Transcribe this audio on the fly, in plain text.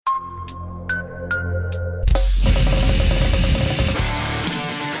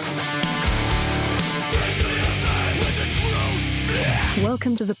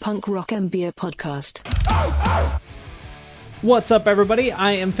Welcome to the Punk Rock MBA podcast. What's up, everybody?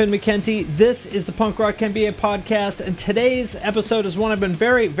 I am Finn McKenty. This is the Punk Rock MBA podcast, and today's episode is one I've been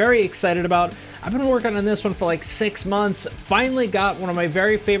very, very excited about. I've been working on this one for like 6 months. Finally got one of my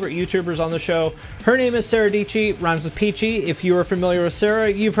very favorite YouTubers on the show. Her name is Sara Dietschy, rhymes with Peachy. If you are familiar with Sara,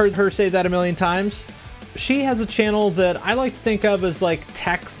 you've heard her say that a million times. She has a channel that I like to think of as like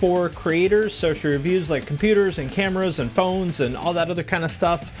tech for creators. So she reviews like computers and cameras and phones and all that other kind of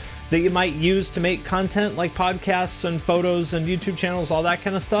stuff that you might use to make content like podcasts and photos and YouTube channels, all that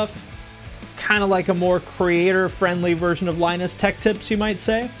kind of stuff. Kind of like a more creator-friendly version of Linus Tech Tips, you might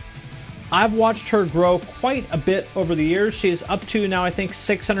say. I've watched her grow quite a bit over the years. She's up to now, I think,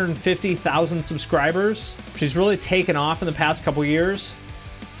 650,000 subscribers. She's really taken off in the past couple years.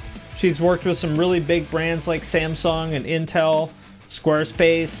 She's worked with some really big brands like Samsung and Intel,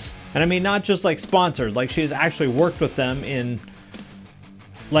 Squarespace, and I mean, not just like sponsored, like she's actually worked with them in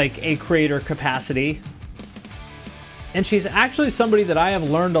like a creator capacity. And she's actually somebody that I have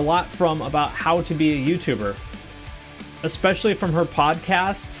learned a lot from about how to be a YouTuber, especially from her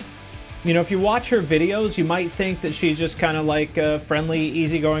podcasts. You know, if you watch her videos, you might think that she's just kind of like a friendly,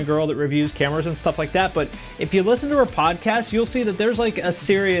 easygoing girl that reviews cameras and stuff like that. But if you listen to her podcast, you'll see that there's like a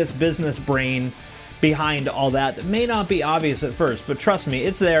serious business brain behind all that may not be obvious at first. But trust me,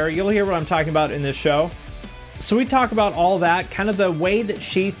 it's there. You'll hear what I'm talking about in this show. So we talk about all that, kind of the way that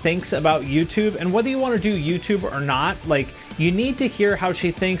she thinks about YouTube, and whether you want to do YouTube or not, like, you need to hear how she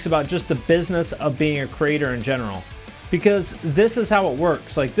thinks about just the business of being a creator in general. Because this is how it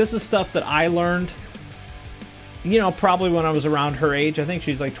works. Like, this is stuff that I learned, you know, probably when I was around her age. I think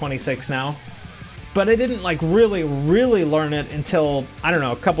she's like 26 now. But I didn't like really learn it until, I don't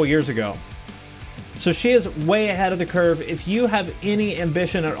know, a couple years ago. So she is way ahead of the curve. If you have any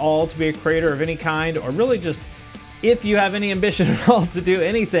ambition at all to be a creator of any kind, or really just if you have any ambition at all to do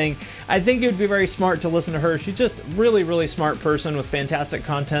anything, I think it would be very smart to listen to her. She's just really smart person with fantastic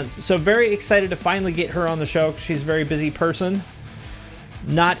content. So very excited to finally get her on the show. She's a very busy person.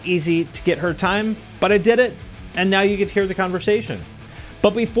 Not easy to get her time, but I did it, and now you get to hear the conversation.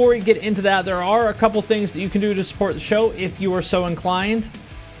 But before we get into that, there are a couple things that you can do to support the show if you are so inclined.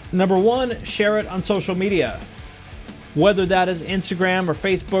 Number one, share it on social media. Whether that is Instagram or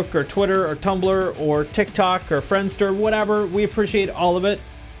Facebook or Twitter or Tumblr or TikTok or Friendster, whatever, we appreciate all of it.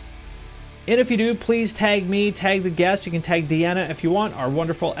 And if you do, please tag me, tag the guest. You can tag Deanna if you want, our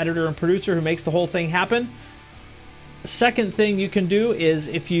wonderful editor and producer who makes the whole thing happen. Second thing you can do is,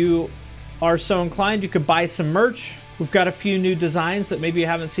 if you are so inclined, you could buy some merch. We've got a few new designs that maybe you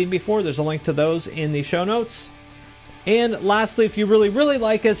haven't seen before. There's a link to those in the show notes. And lastly, if you really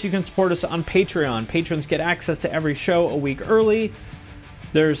like us, you can support us on Patreon. Patrons get access to every show a week early.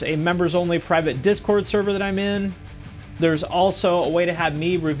 There's a members-only private Discord server that I'm in. There's also a way to have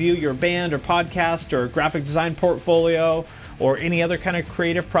me review your band or podcast or graphic design portfolio or any other kind of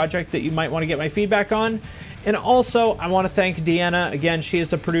creative project that you might want to get my feedback on. And also, I want to thank Deanna. Again, she is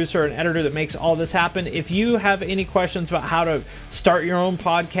the producer and editor that makes all this happen. If you have any questions about how to start your own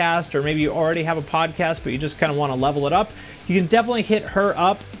podcast, or maybe you already have a podcast, but you just kind of want to level it up, you can definitely hit her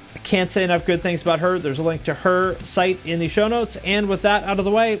up. I can't say enough good things about her. There's a link to her site in the show notes. And with that out of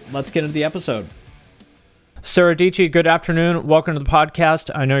the way, let's get into the episode. Sara Dietschy, good afternoon. Welcome to the podcast.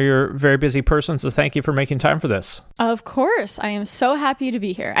 I know you're a very busy person, so thank you for making time for this. Of course. I am so happy to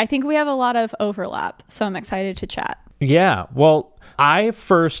be here. I think we have a lot of overlap, so I'm excited to chat. Yeah. Well, I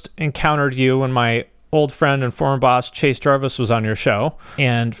first encountered you when my old friend and former boss, Chase Jarvis, was on your show.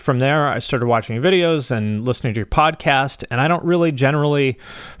 And from there, I started watching your videos and listening to your podcast. And I don't really generally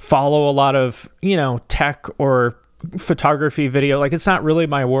follow a lot of, you know, tech or photography video. Like, it's not really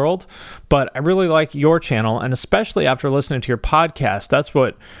my world, but I really like your channel. And especially after listening to your podcast, that's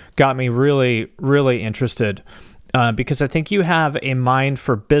what got me really interested, because I think you have a mind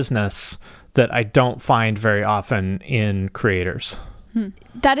for business that I don't find very often in creators.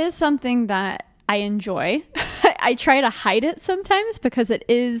 That is something that I enjoy. I try to hide it sometimes because it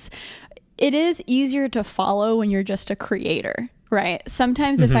is easier to follow when you're just a creator. Right.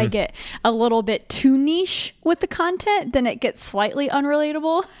 Sometimes if I get a little bit too niche with the content, then it gets slightly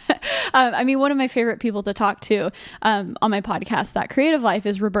unrelatable. I mean, one of my favorite people to talk to on my podcast, That Creative Life,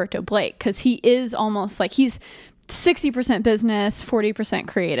 is Roberto Blake, because he is almost like, he's 60% business, 40%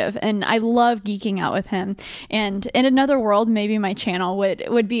 creative. And I love geeking out with him. And in another world, maybe my channel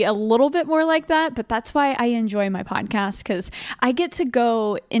would be a little bit more like that. But that's why I enjoy my podcast, because I get to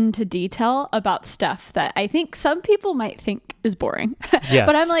go into detail about stuff that I think some people might think is boring. Yes.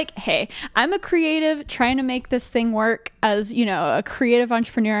 But I'm like, hey, I'm a creative trying to make this thing work as, a creative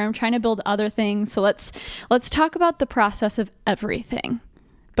entrepreneur. I'm trying to build other things. So let's talk about the process of everything.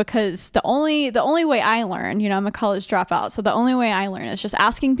 Because the only way I learn, I'm a college dropout, so the only way I learn is just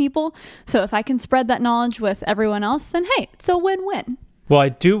asking people. So if I can spread that knowledge with everyone else, then hey, it's a win-win. Well, I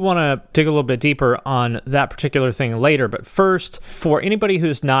do want to dig a little bit deeper on that particular thing later, but first, for anybody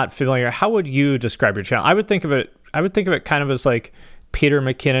who's not familiar, how would you describe your channel? I would think of it kind of as like Peter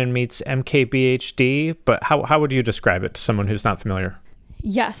McKinnon meets MKBHD, but how would you describe it to someone who's not familiar?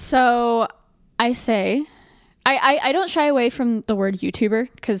 Yes, so I say I don't shy away from the word YouTuber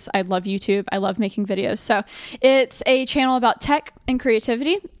because I love YouTube. I love making videos. So it's a channel about tech and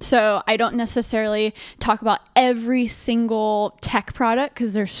creativity. So I don't necessarily talk about every single tech product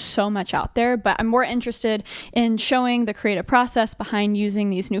because there's so much out there, but I'm more interested in showing the creative process behind using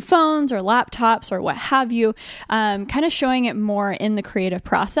these new phones or laptops or what have you, kind of showing it more in the creative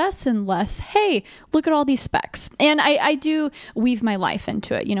process and less, hey, look at all these specs. And I do weave my life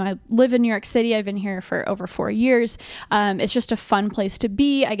into it. I live in New York City. I've been here for over 4 years. It's just a fun place to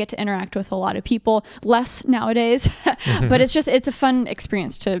be. I get to interact with a lot of people, less nowadays, but it's a fun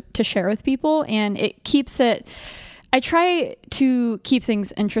experience to share with people, and it keeps it, I try to keep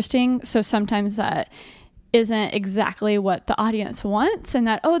things interesting. So sometimes that isn't exactly what the audience wants, and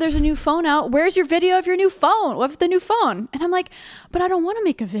that, oh, there's a new phone out. Where's your video of your new phone? What's the new phone? And I'm like, but I don't want to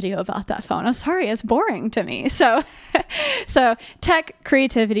make a video about that phone. I'm sorry. It's boring to me. So tech,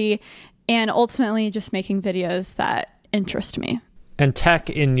 creativity, and ultimately just making videos that interest me. And tech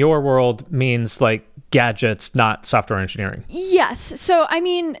in your world means like gadgets, not software engineering. Yes.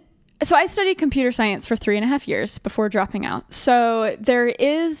 So I studied computer science for 3.5 years before dropping out. So there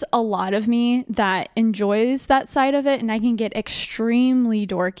is a lot of me that enjoys that side of it, and I can get extremely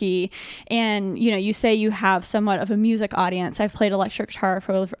dorky. And, you say you have somewhat of a music audience. I've played electric guitar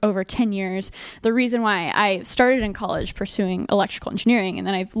for over 10 years. The reason why I started in college pursuing electrical engineering, and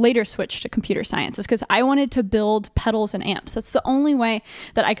then I later switched to computer science, is because I wanted to build pedals and amps. That's the only way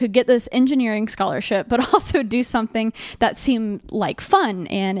that I could get this engineering scholarship, but also do something that seemed like fun,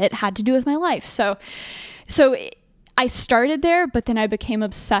 and it had to do with my life. So I started there, but then I became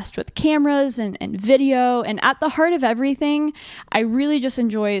obsessed with cameras and video. And at the heart of everything, I really just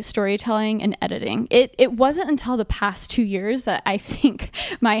enjoy storytelling and editing. It wasn't until the past 2 years that I think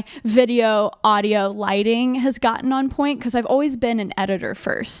my video, audio, lighting has gotten on point, because I've always been an editor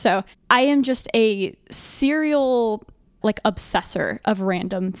first. So I am just a serial obsessor of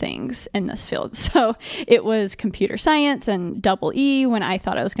random things in this field. So it was computer science and double E when I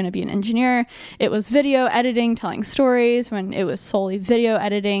thought I was going to be an engineer. It was video editing, telling stories when it was solely video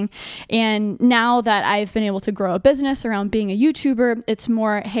editing. And now that I've been able to grow a business around being a YouTuber, it's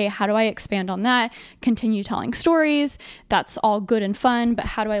more, hey, how do I expand on that? Continue telling stories. That's all good and fun, but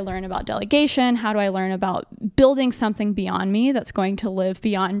how do I learn about delegation? How do I learn about building something beyond me that's going to live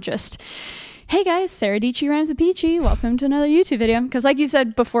beyond just, hey guys, Sara Dietschy rhymes with peachy. Welcome to another YouTube video. Because like you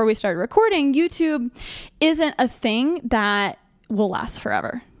said before we started recording, YouTube isn't a thing that will last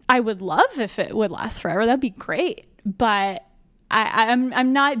forever. I would love if it would last forever. That'd be great. But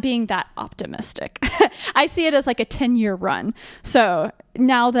I'm not being that optimistic. I see it as like a 10-year run. So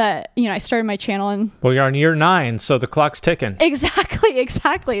now that, I started my channel and... Well, you're on year 9, so the clock's ticking.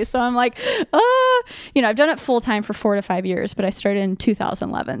 Exactly. So I'm like, I've done it full time for 4 to 5 years, but I started in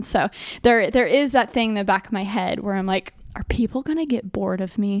 2011. So there is that thing in the back of my head where I'm like, are people going to get bored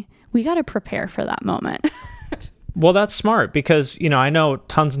of me? We got to prepare for that moment. Well, that's smart because, I know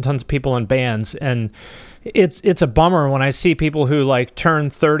tons and tons of people in bands, and it's a bummer when I see people who turn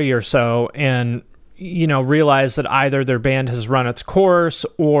 30 or so and realize that either their band has run its course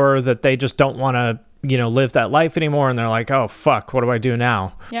or that they just don't want to live that life anymore, and they're like, oh fuck, what do I do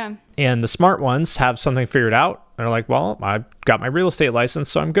now? Yeah. And the smart ones have something figured out. They're like, well, I got my real estate license,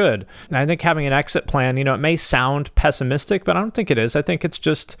 so I'm good. And I think having an exit plan, it may sound pessimistic, but I don't think it is. I think it's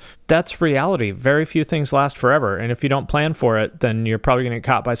just, that's reality. Very few things last forever. And if you don't plan for it, then you're probably going to get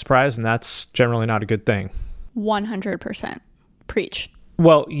caught by surprise, and that's generally not a good thing. 100%. Preach.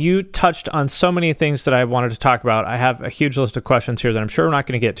 Well, you touched on so many things that I wanted to talk about. I have a huge list of questions here that I'm sure we're not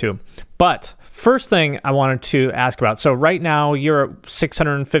going to get to. But first thing I wanted to ask about. So right now you're at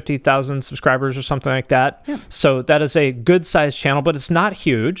 650,000 subscribers or something like that. Yeah. So that is a good sized channel, but it's not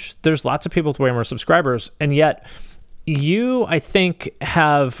huge. There's lots of people with way more subscribers. And yet you, I think,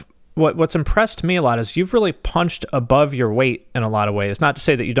 have what's impressed me a lot is you've really punched above your weight in a lot of ways. Not to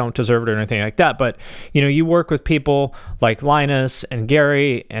say that you don't deserve it or anything like that, but you work with people like Linus and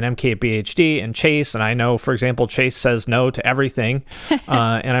Gary and MKBHD and Chase. And I know, for example, Chase says no to everything.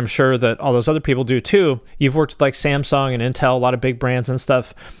 And I'm sure that all those other people do too. You've worked with like Samsung and Intel, a lot of big brands and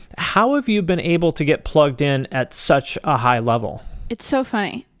stuff. How have you been able to get plugged in at such a high level? It's so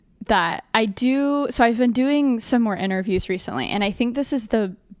funny that I've been doing some more interviews recently, and I think this is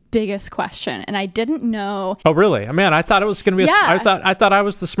the biggest question, and I didn't know. Oh, really? Man, I thought it was going to be. I thought I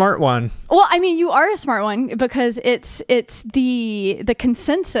was the smart one. Well, I mean, you are a smart one because it's the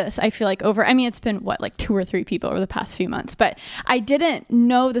consensus. I feel like it's been like 2 or 3 people over the past few months, but I didn't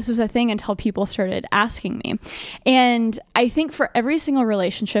know this was a thing until people started asking me. And I think for every single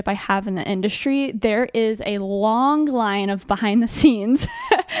relationship I have in the industry, there is a long line of behind the scenes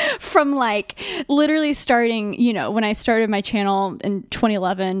from like literally starting. When I started my channel in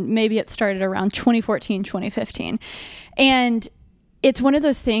 2011. Maybe it started around 2014, 2015. And it's one of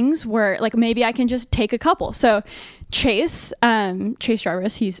those things where like maybe I can just take a couple. So Chase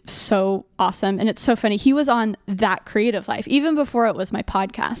Jarvis, he's so awesome. And it's so funny. He was on That Creative Life even before it was my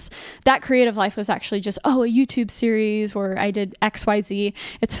podcast. That Creative Life was actually just, a YouTube series where I did XYZ.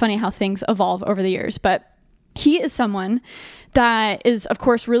 It's funny how things evolve over the years, but he is someone that is, of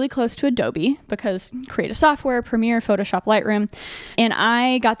course, really close to Adobe because creative software, Premiere, Photoshop, Lightroom. And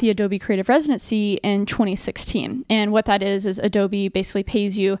I got the Adobe Creative Residency in 2016. And what that is Adobe basically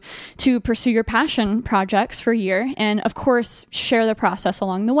pays you to pursue your passion projects for a year. And of course, share the process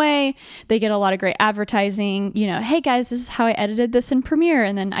along the way. They get a lot of great advertising. Hey guys, this is how I edited this in Premiere.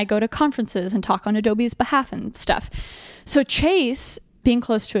 And then I go to conferences and talk on Adobe's behalf and stuff. So Chase, being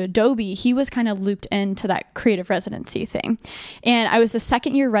close to Adobe, he was kind of looped into that creative residency thing. And I was the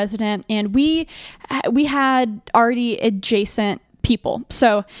second year resident, and we had already adjacent people.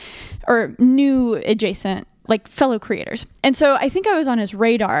 Or new adjacent, like fellow creators. And so I think I was on his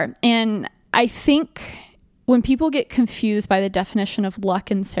radar. And I think when people get confused by the definition of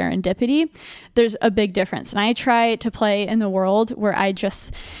luck and serendipity, there's a big difference. And I try to play in the world where I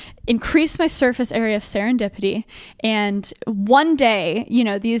just increase my surface area of serendipity. And one day,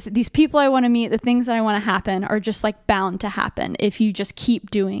 these people I want to meet, the things that I want to happen are just like bound to happen if you just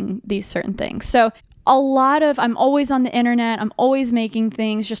keep doing these certain things. So I'm always on the internet. I'm always making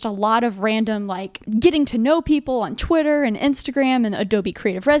things, just a lot of random, like getting to know people on Twitter and Instagram and Adobe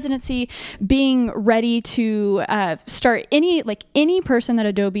Creative Residency, being ready to start any person that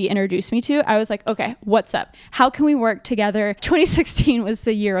Adobe introduced me to. I was like, okay, what's up? How can we work together? 2016 was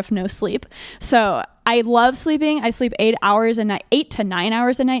the year of no sleep. So I love sleeping. I sleep 8 hours a night, 8 to 9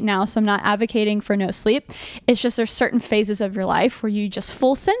 hours a night now. So I'm not advocating for no sleep. It's just there's certain phases of your life where you just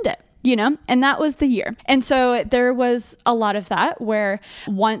full send it. And that was the year. And so there was a lot of that where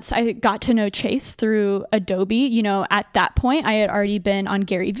once I got to know Chase through Adobe, at that point I had already been on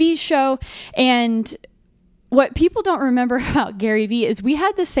Gary Vee's show. And what people don't remember about Gary Vee is we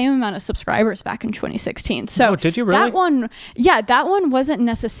had the same amount of subscribers back in 2016. So did you really? That one wasn't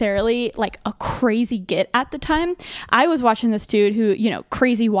necessarily like a crazy get at the time. I was watching this dude who,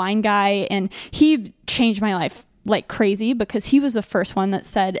 crazy wine guy, and he changed my life like crazy because he was the first one that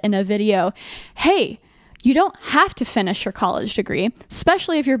said in a video, hey, you don't have to finish your college degree,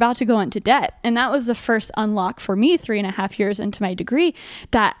 especially if you're about to go into debt. And that was the first unlock for me 3.5 years into my degree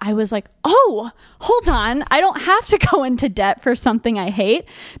that I was like, oh, hold on. I don't have to go into debt for something I hate.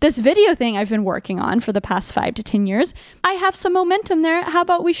 This video thing I've been working on for the past 5 to 10 years, I have some momentum there. How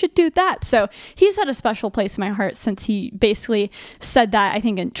about we should do that? So he's had a special place in my heart since he basically said that, I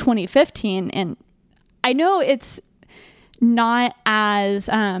think in 2015. And I know it's not as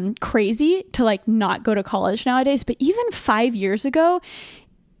crazy to like not go to college nowadays, but even 5 years ago,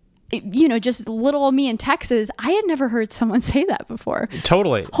 just little old me in Texas, I had never heard someone say that before.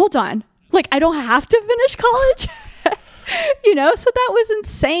 Totally. Hold on. Like, I don't have to finish college. So that was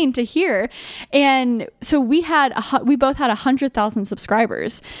insane to hear. And so we both had 100,000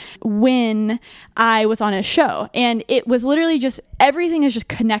 subscribers when I was on his show. And it was literally just, everything is just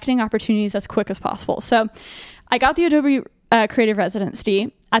connecting opportunities as quick as possible. So I got the Adobe Creative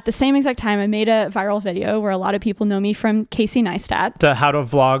Residency. At the same exact time, I made a viral video where a lot of people know me from Casey Neistat. The how to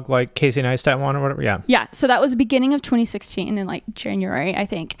vlog like Casey Neistat one or whatever. Yeah. Yeah. So that was the beginning of 2016 in like January, I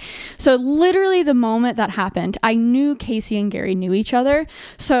think. So literally the moment that happened, I knew Casey and Gary knew each other.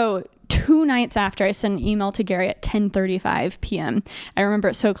 So 2 nights after, I sent an email to Gary at 10:35 p.m. I remember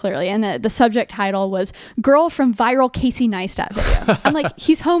it so clearly. And the subject title was Girl from Viral Casey Neistat Video. I'm like,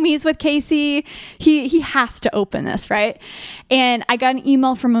 he's homies with Casey. He has to open this, right? And I got an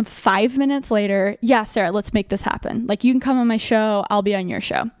email from him 5 minutes later. Yeah, Sarah, let's make this happen. Like, you can come on my show. I'll be on your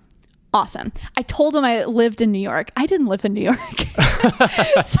show. awesome. I told him I lived in New York. I didn't live in New York.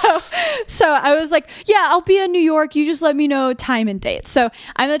 So I was like, yeah, I'll be in New York. You just let me know time and date. So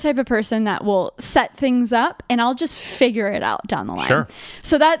I'm the type of person that will set things up and I'll just figure it out down the line. Sure.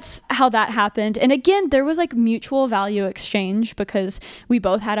 So that's how that happened. And again, there was like mutual value exchange because we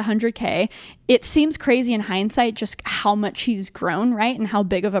both had 100K. It seems crazy in hindsight just how much he's grown, right? And how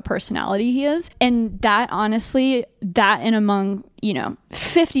big of a personality he is. And that honestly, that and among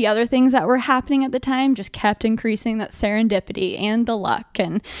 50 other things that were happening at the time just kept increasing that serendipity and the luck.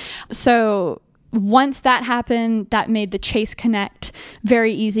 And so once that happened, that made the Chase Connect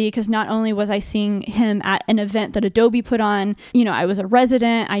very easy because not only was I seeing him at an event that Adobe put on, I was a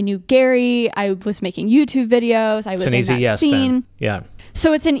resident, I knew Gary, I was making YouTube videos, I was in that scene. Then. Yeah.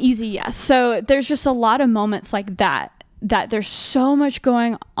 So it's an easy yes. So there's just a lot of moments like that there's so much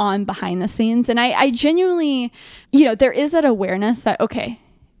going on behind the scenes. And I genuinely, there is that awareness that, okay,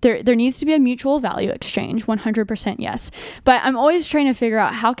 there needs to be a mutual value exchange, 100% yes. But I'm always trying to figure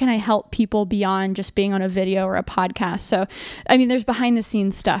out how can I help people beyond just being on a video or a podcast. So, I mean, there's behind the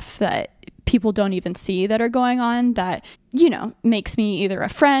scenes stuff that people don't even see that are going on that, makes me either a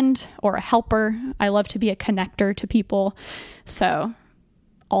friend or a helper. I love to be a connector to people. So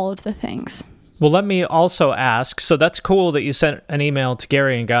all of the things. Well, let me also ask, so that's cool that you sent an email to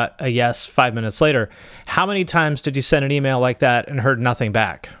Gary and got a yes 5 minutes later. How many times did you send an email like that and heard nothing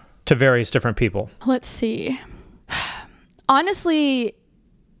back to various different people? Let's see. Honestly,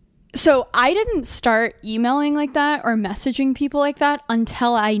 so I didn't start emailing like that or messaging people like that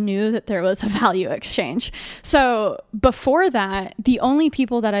until I knew that there was a value exchange. So before that, the only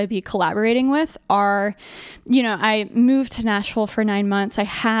people that I'd be collaborating with are, I moved to Nashville for 9 months. I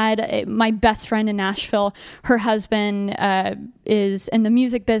had my best friend in Nashville. Her husband is in the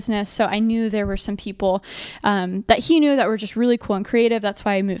music business. So I knew there were some people that he knew that were just really cool and creative. That's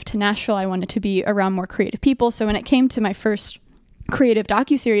why I moved to Nashville. I wanted to be around more creative people. So when it came to my first creative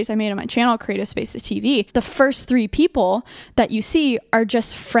docuseries I made on my channel, Creative Spaces TV, the first 3 people that you see are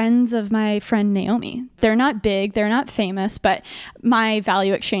just friends of my friend Naomi. They're not big, they're not famous, but my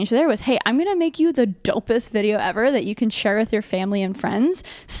value exchange there was, hey, I'm going to make you the dopest video ever that you can share with your family and friends.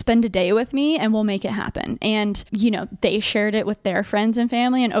 Spend a day with me and we'll make it happen. And, they shared it with their friends and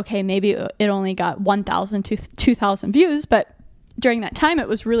family and okay, maybe it only got 1,000 to 2,000 views, but during that time it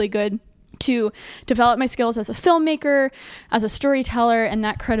was really good to develop my skills as a filmmaker, as a storyteller, and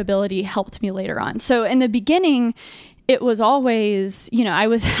that credibility helped me later on. So in the beginning, it was always, I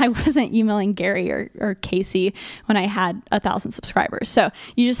wasn't emailing Gary or Casey when I had 1,000 subscribers. So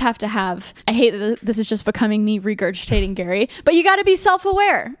you just have to have, I hate that this is just becoming me regurgitating Gary, but you got to be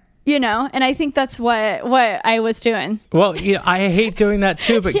self-aware. And I think that's what I was doing. Well, I hate doing that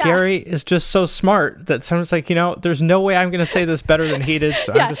too, but yeah. Gary is just so smart that someone's like, there's no way I'm going to say this better than he did.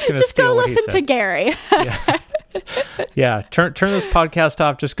 So I'm just going to steal what he said. Just go listen to Gary. Yeah. Yeah. Turn this podcast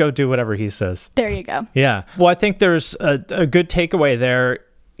off. Just go do whatever he says. There you go. Yeah. Well, I think there's a good takeaway there.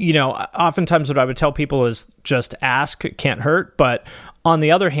 Oftentimes what I would tell people is just ask. It can't hurt. But on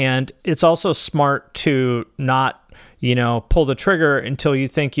the other hand, it's also smart to not pull the trigger until you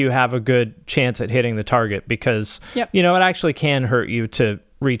think you have a good chance at hitting the target because, it actually can hurt you to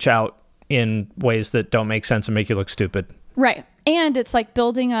reach out in ways that don't make sense and make you look stupid. Right. And it's like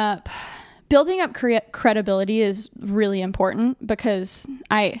building up credibility is really important because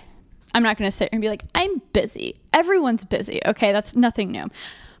I'm not going to sit here and be like, I'm busy. Everyone's busy. Okay. That's nothing new.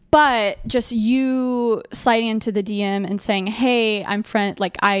 But just you sliding into the DM and saying, hey,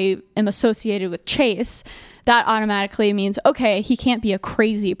 I am associated with Chase, that automatically means, okay, he can't be a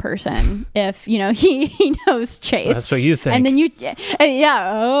crazy person if, he knows Chase. That's what you think. And then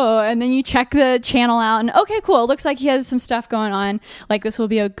and then you check the channel out and okay, cool. It looks like he has some stuff going on. Like this will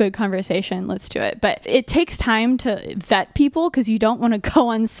be a good conversation. Let's do it. But it takes time to vet people because you don't want to go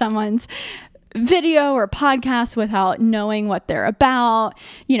on someone's video or podcast without knowing what they're about.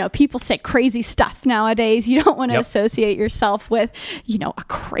 People say crazy stuff nowadays. You don't want to associate yourself with, a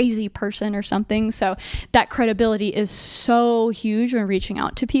crazy person or something. So that credibility is so huge when reaching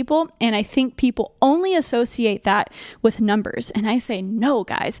out to people. And I think people only associate that with numbers. And I say, no,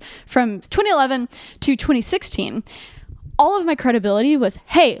 guys, from 2011 to 2016, all of my credibility was,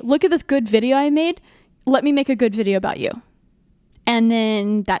 hey, look at this good video I made. Let me make a good video about you. And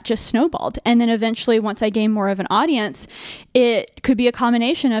then that just snowballed. And then eventually, once I gained more of an audience, it could be a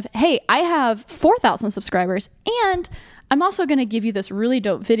combination of, hey, I have 4,000 subscribers and I'm also going to give you this really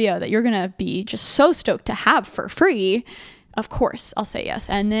dope video that you're going to be just so stoked to have for free. Of course, I'll say yes.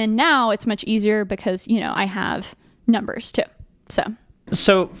 And then now it's much easier because, I have numbers too. So.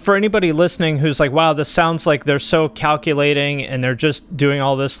 So for anybody listening who's like, wow, this sounds like they're so calculating and they're just doing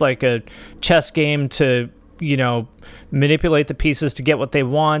all this like a chess game to, manipulate the pieces to get what they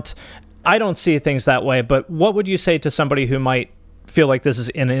want. I don't see things that way, but what would you say to somebody who might feel like this is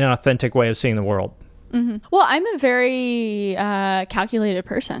an inauthentic way of seeing the world? Mm-hmm. Well, I'm a very calculated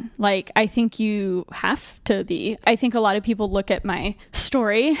person. Like, I think you have to be. I think a lot of people look at my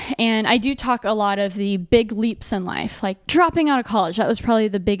story, and I do talk a lot of the big leaps in life, like dropping out of college. That was probably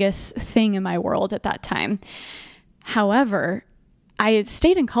the biggest thing in my world at that time. However, I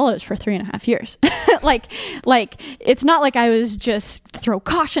stayed in college for 3.5 years. like it's not like I was just throw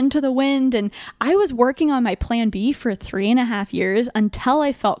caution to the wind. And I was working on my plan B for 3.5 years until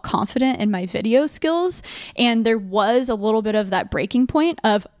I felt confident in my video skills. And there was a little bit of that breaking point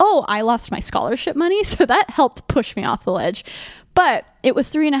of, oh, I lost my scholarship money. So that helped push me off the ledge. But it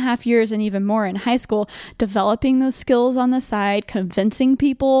was 3.5 years and even more in high school, developing those skills on the side, convincing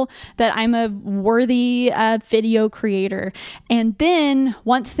people that I'm a worthy video creator. And then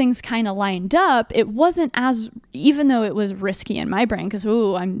once things kind of lined up, it wasn't as, even though it was risky in my brain because,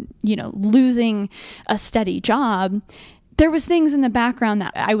 I'm, losing a steady job, there was things in the background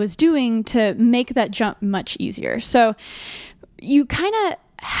that I was doing to make that jump much easier. So you kind of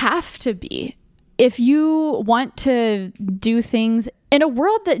have to be. If you want to do things in a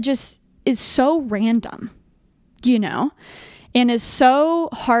world that just is so random, and is so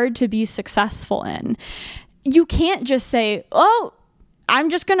hard to be successful in, you can't just say, oh, I'm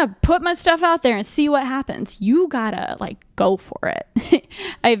just going to put my stuff out there and see what happens. You gotta go for it.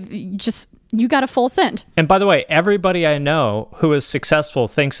 You got to full send. And by the way, everybody I know who is successful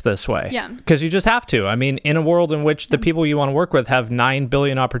thinks this way. Yeah. Because you just have to. I mean, in a world in which the people you want to work with have 9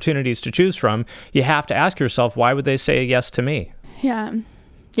 billion opportunities to choose from, you have to ask yourself, why would they say yes to me? Yeah.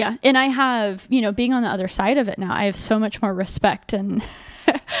 Yeah. And I have, being on the other side of it now, I have so much more respect and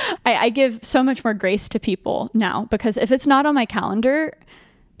I give so much more grace to people now, because if it's not on my calendar,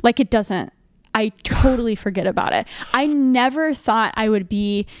 I totally forget about it. I never thought I would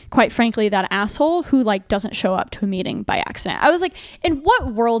be, quite frankly, that asshole who doesn't show up to a meeting by accident. I was like, in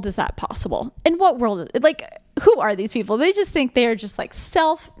what world is that possible? In what world? Who are these people? They just think they are just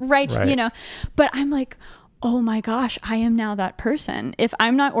self-righteous, right. But I'm like, oh my gosh, I am now that person. If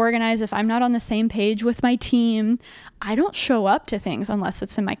I'm not organized, if I'm not on the same page with my team, I don't show up to things unless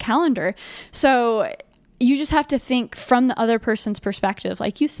it's in my calendar. So you just have to think from the other person's perspective.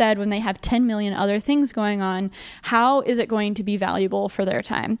 Like you said, when they have 10 million other things going on, how is it going to be valuable for their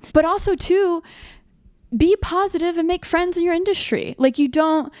time? But also too, be positive and make friends in your industry.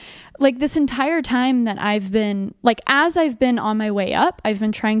 This entire time that I've been, as I've been on my way up, I've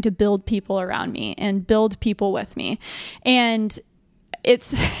been trying to build people around me and build people with me. And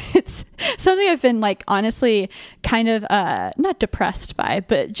it's something I've been honestly kind of not depressed by,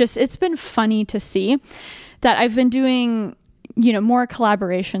 but just it's been funny to see that I've been doing more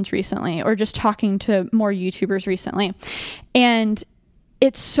collaborations recently, or just talking to more YouTubers recently. And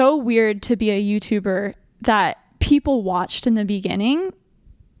it's so weird to be a YouTuber that people watched in the beginning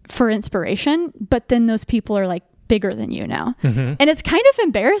for inspiration, but then those people are bigger than you now. Mm-hmm. And it's kind of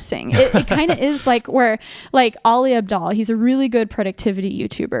embarrassing. It kind of is where Ali Abdal, he's a really good productivity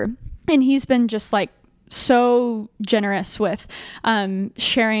YouTuber. And he's been just so generous with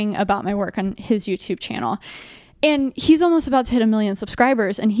sharing about my work on his YouTube channel. And he's almost about to hit 1 million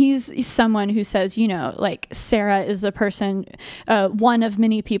subscribers. And he's someone who says, Sara is the person, one of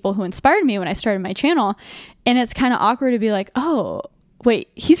many people who inspired me when I started my channel. And it's kind of awkward to be like, oh, wait,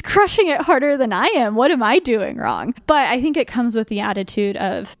 he's crushing it harder than I am. What am I doing wrong? But I think it comes with the attitude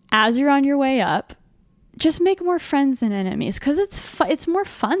of, as you're on your way up, just make more friends than enemies, because it's more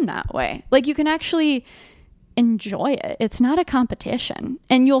fun that way. You can actually enjoy it. It's not a competition.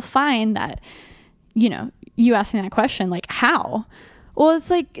 And you'll find that, you asking that question, how? Well,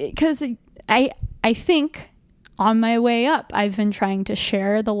 it's because I think on my way up, I've been trying to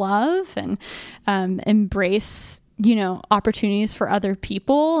share the love and embrace opportunities for other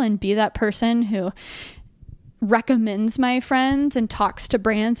people and be that person who recommends my friends and talks to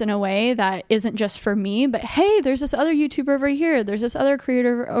brands in a way that isn't just for me, but hey, there's this other YouTuber over here. There's this other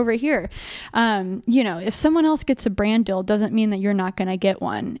creator over here. If someone else gets a brand deal, doesn't mean that you're not going to get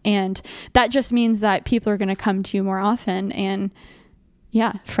one. And that just means that people are going to come to you more often, and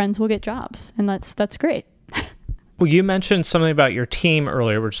friends will get jobs, and that's great. Well, you mentioned something about your team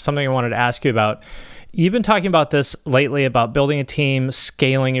earlier, which is something I wanted to ask you about. You've been talking about this lately, about building a team,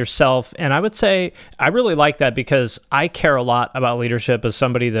 scaling yourself. And I would say I really like that, because I care a lot about leadership as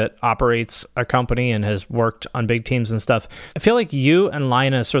somebody that operates a company and has worked on big teams and stuff. I feel like you and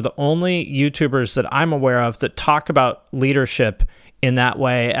Linus are the only YouTubers that I'm aware of that talk about leadership in that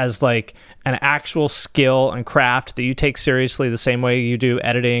way as like an actual skill and craft that you take seriously the same way you do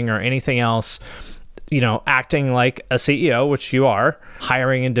editing or anything else, acting like a CEO, which you are,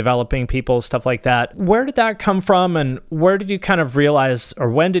 hiring and developing people, stuff like that. Where did that come from? And where did you kind of realize, or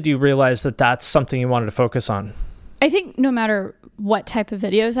when did you realize that that's something you wanted to focus on? I think no matter what type of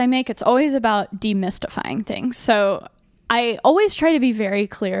videos I make, it's always about demystifying things. So I always try to be very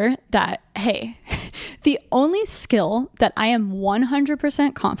clear that, hey, the only skill that I am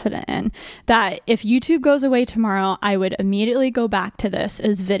 100% confident in, that if YouTube goes away tomorrow, I would immediately go back to this,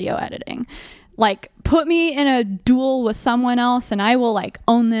 is video editing. Like, put me in a duel with someone else and I will like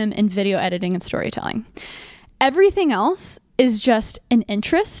own them in video editing and storytelling. Everything else is just an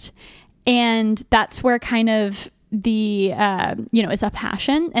interest. And that's where kind of the is a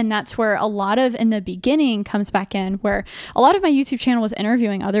passion, and that's where a lot of in the beginning comes back in, where a lot of my YouTube channel was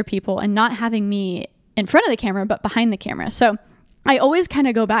interviewing other people and not having me in front of the camera but behind the camera. So I always kind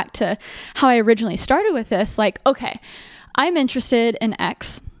of go back to how I originally started with this, like, okay, I'm interested in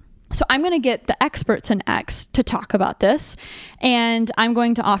X, so I'm going to get the experts in X to talk about this, and I'm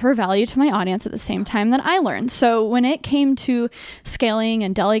going to offer value to my audience at the same time that I learn. So when it came to scaling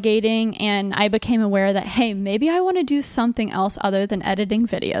and delegating, and I became aware that, hey, maybe I want to do something else other than editing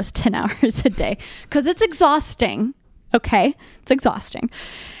videos 10 hours a day, because it's exhausting. Okay, it's exhausting.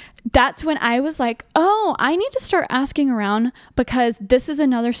 That's when I was like, oh, I need to start asking around, because this is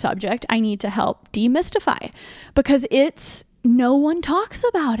another subject I need to help demystify, because no one talks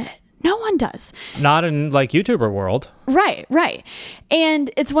about it. No one does. Not in like YouTuber world. Right.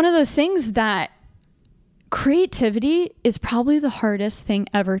 And it's one of those things that creativity is probably the hardest thing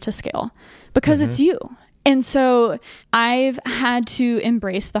ever to scale, because it's you. And so I've had to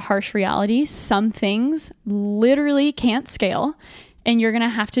embrace the harsh reality. Some things literally can't scale, and you're going to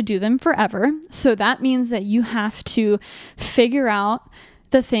have to do them forever. So that means that you have to figure out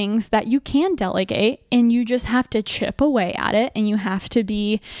the things that you can delegate, and you just have to chip away at it. And you have to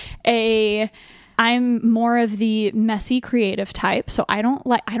be I'm more of the messy creative type. So I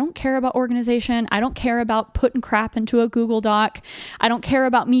don't care about organization. I don't care about putting crap into a Google Doc. I don't care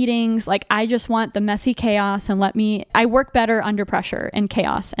about meetings. Like, I just want the messy chaos, and I work better under pressure and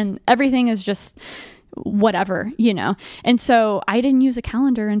chaos, and everything is just whatever, And so I didn't use a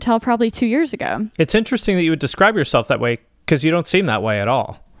calendar until probably 2 years ago. It's interesting that you would describe yourself that way, because you don't seem that way at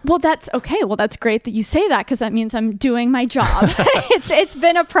all. Well, that's okay. Well, that's great that you say that, because that means I'm doing my job. It's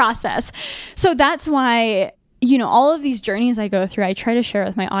been a process. So that's why, all of these journeys I go through, I try to share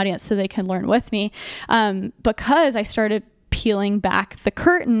with my audience so they can learn with me, because I started peeling back the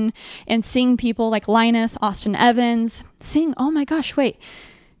curtain and seeing people like Linus, Austin Evans, seeing, oh my gosh, wait,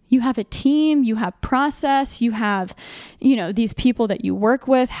 you have a team, you have process, you have, these people that you work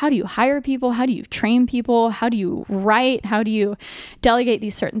with. How do you hire people? How do you train people? How do you write? How do you delegate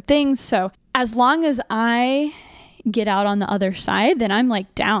these certain things? So as long as I get out on the other side, then I'm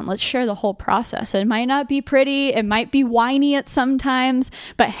like, down, let's share the whole process. It might not be pretty. It might be whiny at sometimes,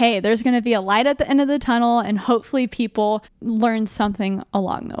 but hey, there's going to be a light at the end of the tunnel, and hopefully people learn something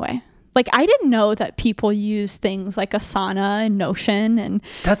along the way. Like, I didn't know that people use things like Asana and Notion. And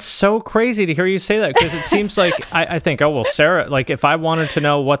that's so crazy to hear you say that, because it seems like I think, oh, well, Sara, like if I wanted to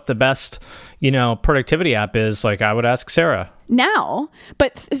know what the best, productivity app is, like I would ask Sara. Now,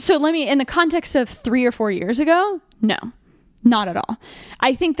 but so in the context of 3 or 4 years ago, no, not at all.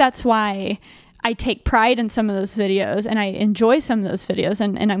 I think that's why I take pride in some of those videos, and I enjoy some of those videos.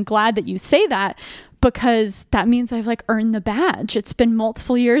 And I'm glad that you say that, because that means I've like earned the badge. It's been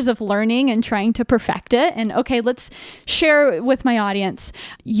multiple years of learning and trying to perfect it. And okay, let's share with my audience,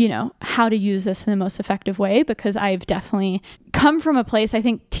 how to use this in the most effective way, because I've definitely come from a place, I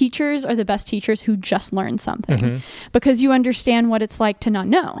think teachers are the best teachers who just learn something, because you understand what it's like to not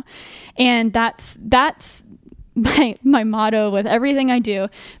know. And that's my motto with everything I do,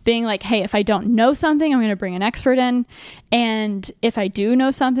 being like, hey, if I don't know something, I'm going to bring an expert in. And if I do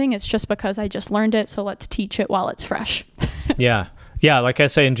know something, it's just because I just learned it. So let's teach it while it's fresh. Yeah. Like I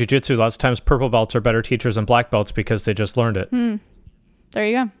say in jiu-jitsu, lots of times purple belts are better teachers than black belts because they just learned it. There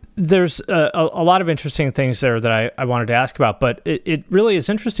you go. There's a lot of interesting things there that I wanted to ask about, but it really is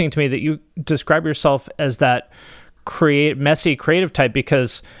interesting to me that you describe yourself as that messy creative type,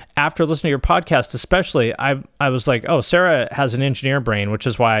 because after listening to your podcast especially, I was like, oh, Sara has an engineer brain, which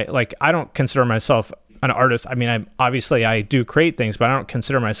is why, like, I don't consider myself an artist. I mean, I do create things, but I don't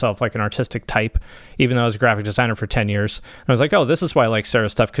consider myself like an artistic type, even though I was a graphic designer for 10 years. And I was like, oh, this is why I like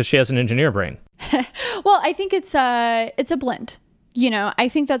Sara's stuff, because she has an engineer brain. Well, I think it's a blend. I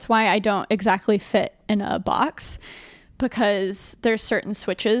think that's why I don't exactly fit in a box, because there's certain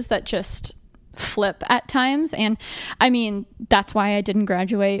switches that just flip at times. And I mean, that's why I didn't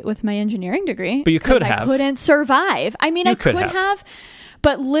graduate with my engineering degree. But you could have. I couldn't survive. I mean, I could have,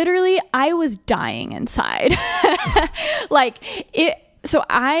 but literally I was dying inside. So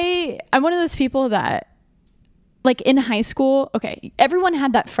I'm one of those people that, like, in high school, okay, everyone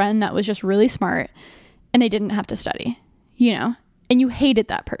had that friend that was just really smart and they didn't have to study, and you hated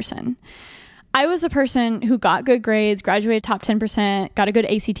that person. I was the person who got good grades, graduated top 10%, got a good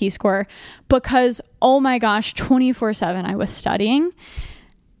ACT score because, oh my gosh, 24/7 I was studying.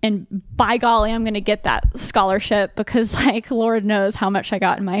 And by golly, I'm going to get that scholarship because, like, Lord knows how much I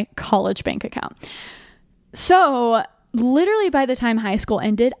got in my college bank account. So literally by the time high school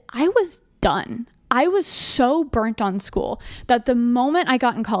ended, I was done. I was so burnt on school that the moment I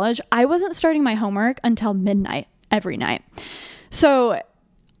got in college, I wasn't starting my homework until midnight every night. So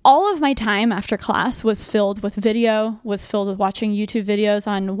all of my time after class was filled with video, was filled with watching YouTube videos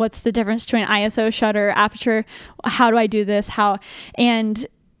on what's the difference between ISO, shutter, aperture, how do I do this, and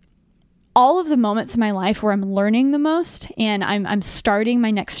all of the moments in my life where I'm learning the most and I'm starting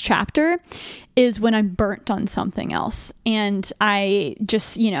my next chapter is when I'm burnt on something else. And I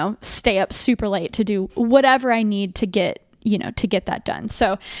just, stay up super late to do whatever I need to get that done.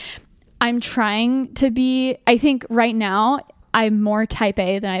 So I'm trying to be, I think right now, I'm more type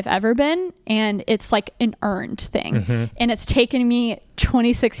A than I've ever been. And it's like an earned thing. Mm-hmm. And it's taken me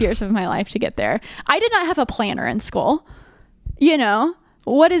 26 years of my life to get there. I did not have a planner in school.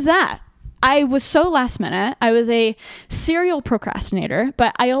 What is that? I was so last minute. I was a serial procrastinator,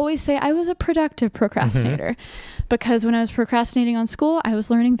 but I always say I was a productive procrastinator because when I was procrastinating on school, I was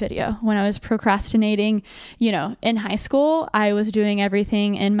learning video. When I was procrastinating, in high school, I was doing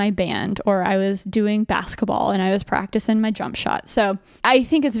everything in my band, or I was doing basketball and I was practicing my jump shot. So I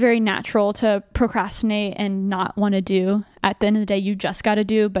think it's very natural to procrastinate and not want to do. At the end of the day, you just got to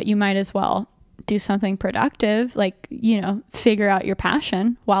do, but you might as well do something productive, like, figure out your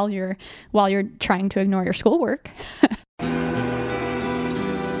passion while you're trying to ignore your schoolwork.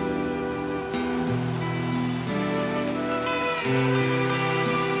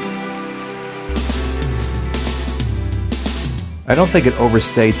 I don't think it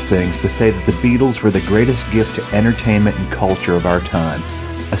overstates things to say that the Beatles were the greatest gift to entertainment and culture of our time,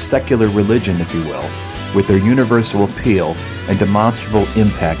 a secular religion, if you will, with their universal appeal and demonstrable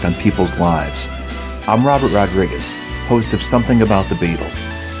impact on people's lives. I'm Robert Rodriguez, host of Something About the Beatles.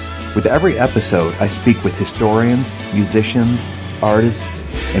 With every episode, I speak with historians, musicians, artists,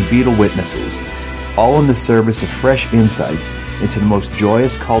 and Beatle witnesses, all in the service of fresh insights into the most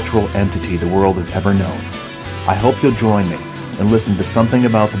joyous cultural entity the world has ever known. I hope you'll join me and listen to Something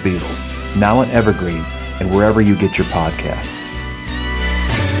About the Beatles, now on Evergreen and wherever you get your podcasts.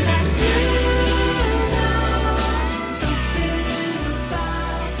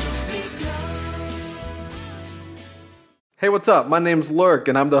 Hey, what's up? My name's Lurk,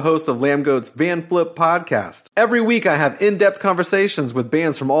 and I'm the host of Lambgoat's Van Flip podcast. Every week, I have in-depth conversations with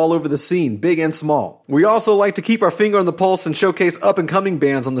bands from all over the scene, big and small. We also like to keep our finger on the pulse and showcase up-and-coming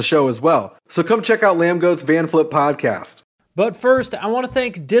bands on the show as well. So come check out Lambgoat's Van Flip podcast. But first, I want to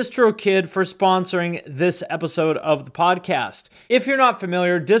thank DistroKid for sponsoring this episode of the podcast. If you're not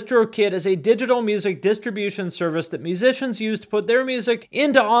familiar, DistroKid is a digital music distribution service that musicians use to put their music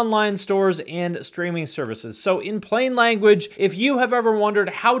into online stores and streaming services. So in plain language, if you have ever wondered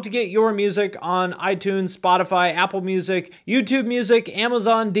how to get your music on iTunes, Spotify, Apple Music, YouTube Music,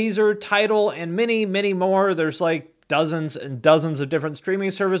 Amazon, Deezer, Tidal, and many, many more, there's like dozens and dozens of different streaming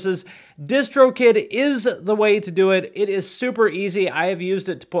services, DistroKid is the way to do it. It is super easy. I have used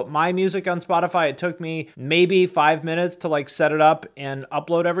it to put my music on Spotify. It took me maybe 5 minutes to set it up and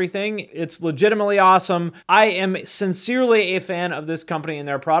upload everything. It's legitimately awesome. I am sincerely a fan of this company and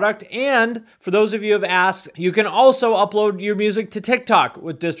their product. And for those of you who have asked, you can also upload your music to TikTok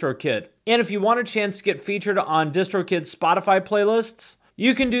with DistroKid. And if you want a chance to get featured on DistroKid's Spotify playlists,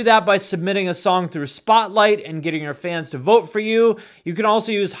 you can do that by submitting a song through Spotlight and getting your fans to vote for you. You can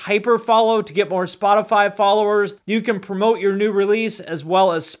also use Hyperfollow to get more Spotify followers. You can promote your new release as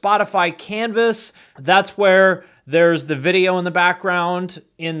well as Spotify Canvas. That's where there's the video in the background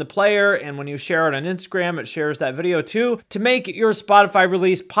in the player, and when you share it on Instagram, it shares that video too to make your Spotify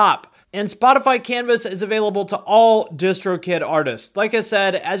release pop. And Spotify Canvas is available to all DistroKid artists. Like I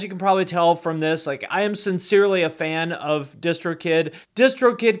said, as you can probably tell from this, I am sincerely a fan of DistroKid.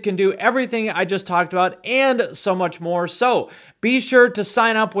 DistroKid can do everything I just talked about and so much more. So be sure to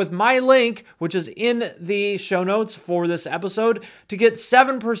sign up with my link, which is in the show notes for this episode, to get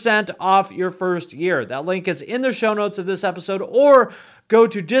 7% off your first year. That link is in the show notes of this episode, or go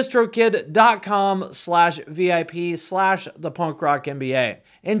to distrokid.com/VIP/thepunkrockmba.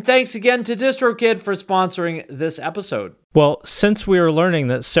 And thanks again to DistroKid for sponsoring this episode. Well, since we are learning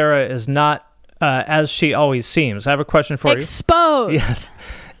that Sara is not as she always seems, I have a question for you. Exposed. Yes.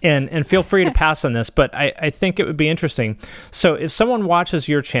 And feel free to pass on this, but I think it would be interesting. So if someone watches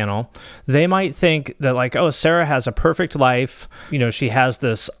your channel, they might think that like, oh, Sara has a perfect life. You know, she has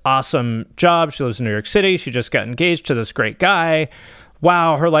this awesome job. She lives in New York City. She just got engaged to this great guy.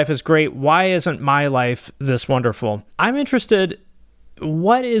 Wow, her life is great. Why isn't my life this wonderful? I'm interested,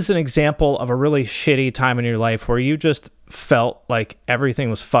 what is an example of a really shitty time in your life where you just felt like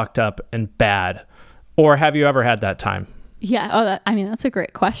everything was fucked up and bad? Or have you ever had that time? Yeah. Oh, that's a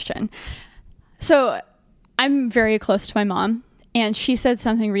great question. So I'm very close to my mom, and she said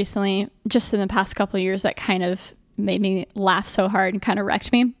something recently, just in the past couple of years, that kind of made me laugh so hard and kind of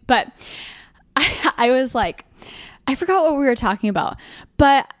wrecked me. But I was like, I forgot what we were talking about,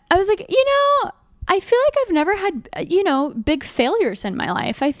 but I was like, I feel like I've never had, big failures in my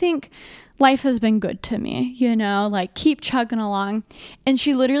life. I think life has been good to me, like keep chugging along. And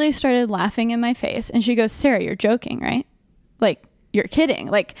she literally started laughing in my face, and she goes, Sara, you're joking, right? Like, you're kidding.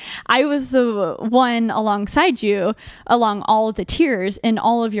 Like, I was the one alongside you along all of the tears and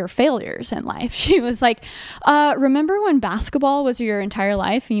all of your failures in life. She was like, remember when basketball was your entire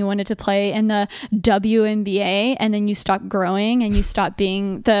life and you wanted to play in the WNBA, and then you stopped growing and you stopped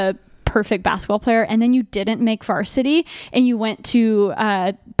being the perfect basketball player, and then you didn't make varsity, and you went to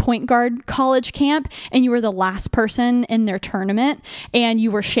point guard college camp, and you were the last person in their tournament, and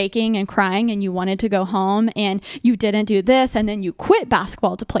you were shaking and crying, and you wanted to go home, and you didn't do this, and then you quit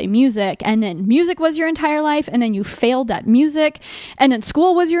basketball to play music, and then music was your entire life, and then you failed at music, and then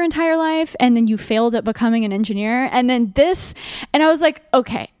school was your entire life, and then you failed at becoming an engineer, and then this, and I was like,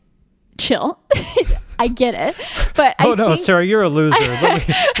 okay, chill. I get it, but no, Sara, you're a loser.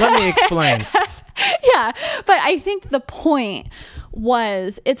 Let me explain. Yeah, but I think the point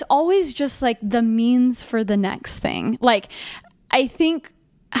was, it's always just like the means for the next thing. Like, I think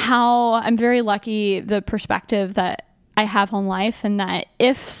how I'm very lucky, the perspective that I have on life, and that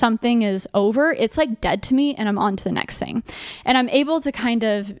if something is over, it's like dead to me and I'm on to the next thing. And I'm able to kind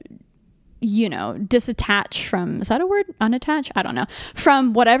of disattach from, is that a word? Unattach? I don't know.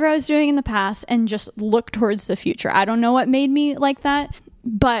 From whatever I was doing in the past and just look towards the future. I don't know what made me like that,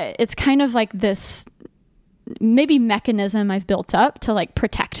 but it's kind of like this maybe mechanism I've built up to like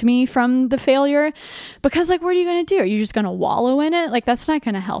protect me from the failure, because like, what are you going to do? Are you just going to wallow in it? Like, that's not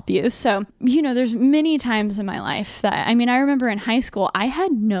going to help you. So, there's many times in my life that, I remember in high school, I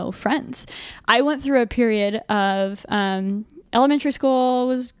had no friends. I went through a period of, elementary school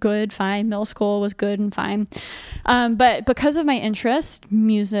was good, fine. Middle school was good and fine. But because of my interest,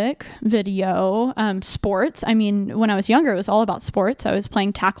 music, video, sports, when I was younger, it was all about sports. I was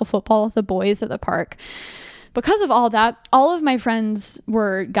playing tackle football with the boys at the park. Because of all that, all of my friends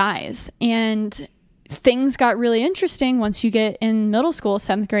were guys. And things got really interesting once you get in middle school,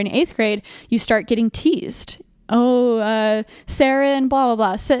 7th grade and 8th grade, you start getting teased. Oh, Sara and blah, blah,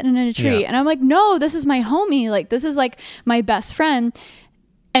 blah, sitting in a tree. Yeah. And I'm like, no, this is my homie. Like, this is like my best friend.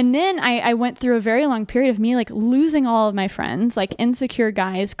 And then I went through a very long period of me like losing all of my friends, like insecure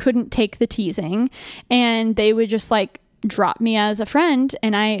guys couldn't take the teasing, and they would just like drop me as a friend.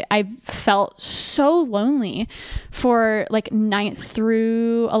 And I felt so lonely for like 9th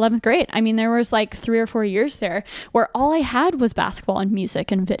through 11th grade. There was like 3 or 4 years there where all I had was basketball and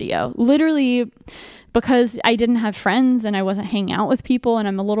music and video, literally, because I didn't have friends and I wasn't hanging out with people, and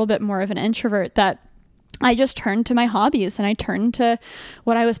I'm a little bit more of an introvert, that I just turned to my hobbies and I turned to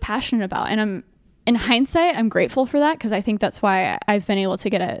what I was passionate about. And in hindsight, I'm grateful for that, because I think that's why I've been able to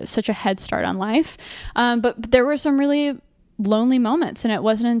get such a head start on life. But there were some really lonely moments, and it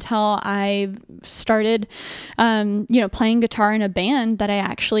wasn't until I started, playing guitar in a band that I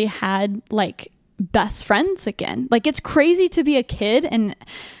actually had like best friends again. Like, it's crazy to be a kid, and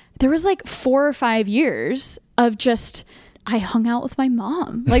there was like 4 or 5 years of just, I hung out with my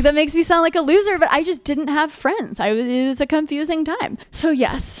mom. Like, that makes me sound like a loser, but I just didn't have friends. It was a confusing time. So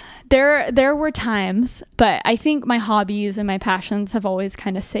yes, there were times, but I think my hobbies and my passions have always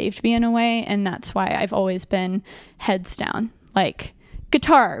kind of saved me in a way. And that's why I've always been heads down. Like,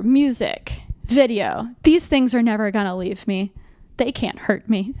 guitar, music, video, these things are never going to leave me. They can't hurt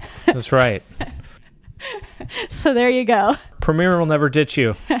me. That's right. So there you go. Premiere will never ditch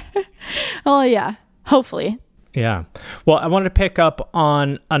you. Well, yeah, hopefully. Yeah. Well, I wanted to pick up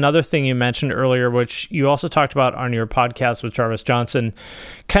on another thing you mentioned earlier, which you also talked about on your podcast with Jarvis Johnson,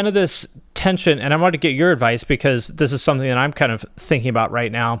 kind of this tension. And I wanted to get your advice because this is something that I'm kind of thinking about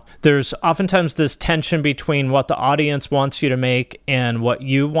right now. There's oftentimes this tension between what the audience wants you to make and what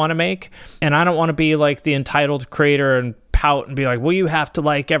you want to make. And I don't want to be like the entitled creator and pout and be like, well, you have to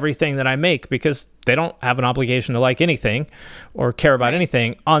like everything that I make, because they don't have an obligation to like anything or care about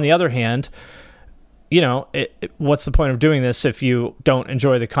anything. On the other hand, what's the point of doing this if you don't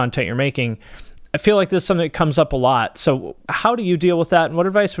enjoy the content you're making? I feel like this is something that comes up a lot. So how do you deal with that? And what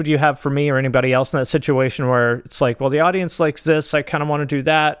advice would you have for me or anybody else in that situation where it's like, well, the audience likes this, I kind of want to do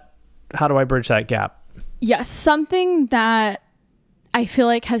that. How do I bridge that gap? Yes, something that I feel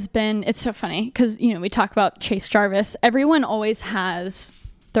like has been, it's so funny because, we talk about Chase Jarvis. Everyone always has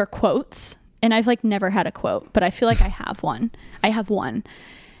their quotes, and I've like never had a quote, but I feel like I have one.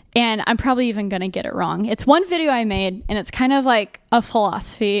 And I'm probably even going to get it wrong. It's one video I made, and it's kind of like a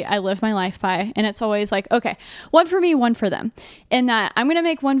philosophy I live my life by. And it's always like, okay, one for me, one for them. In that I'm going to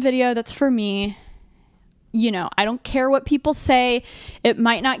make one video that's for me. I don't care what people say. It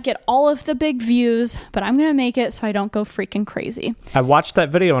might not get all of the big views, but I'm going to make it so I don't go freaking crazy. I watched that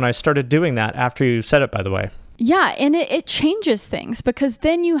video and I started doing that after you said it, by the way. Yeah. And it changes things because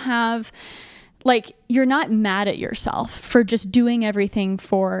then you have... like, you're not mad at yourself for just doing everything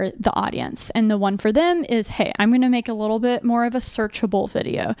for the audience. And the one for them is, hey, I'm going to make a little bit more of a searchable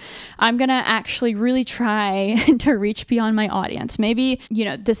video. I'm going to actually really try to reach beyond my audience. Maybe,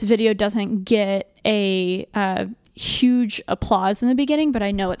 this video doesn't get a huge applause in the beginning, but I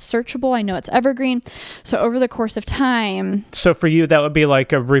know it's searchable. I know it's evergreen. So over the course of time. So for you, that would be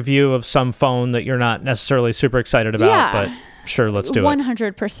like a review of some phone that you're not necessarily super excited about, but... Sure, let's do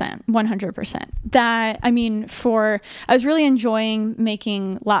 100%, 100%. That, I was really enjoying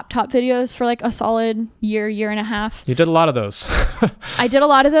making laptop videos for like a solid year and a half. You did a lot of those. I did a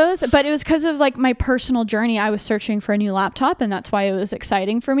lot of those, but it was because of like my personal journey. I was searching for a new laptop, and that's why it was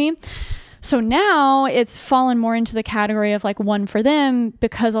exciting for me. So now it's fallen more into the category of like one for them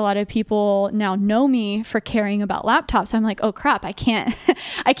because a lot of people now know me for caring about laptops. I'm like, oh crap, I can't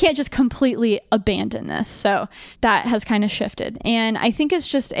just completely abandon this. So that has kind of shifted. And I think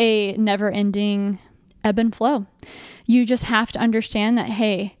it's just a never ending ebb and flow. You just have to understand that,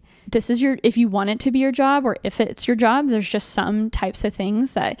 hey, this is if you want it to be your job, or if it's your job, there's just some types of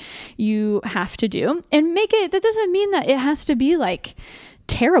things that you have to do and that doesn't mean that it has to be like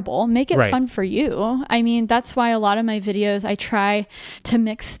terrible. Make it fun for you. That's why a lot of my videos, I try to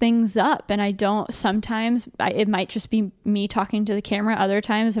mix things up, and I don't, sometimes it might just be me talking to the camera. Other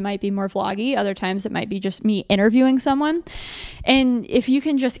times it might be more vloggy. Other times it might be just me interviewing someone. And if you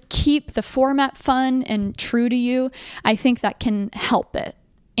can just keep the format fun and true to you, I think that can help it.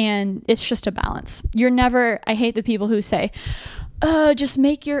 And it's just a balance. I hate the people who say, just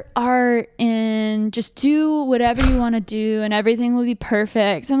make your art and just do whatever you want to do and everything will be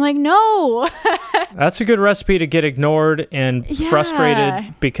perfect. I'm like, no. That's a good recipe to get ignored and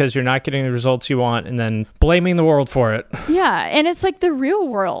frustrated because you're not getting the results you want and then blaming the world for it. Yeah. And it's like the real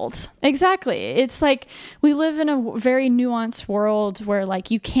world. Exactly. It's like we live in a very nuanced world where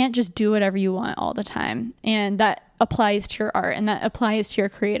like you can't just do whatever you want all the time. And that applies to your art and that applies to your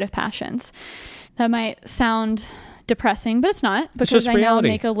creative passions. That might sound depressing, but it's not, because I now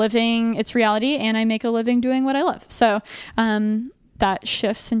make a living. It's reality, and I make a living doing what I love. So that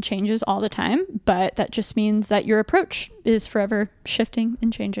shifts and changes all the time, but that just means that your approach is forever shifting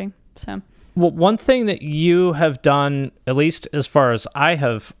and changing. So, well, one thing that you have done, at least as far as I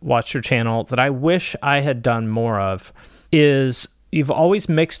have watched your channel, that I wish I had done more of is you've always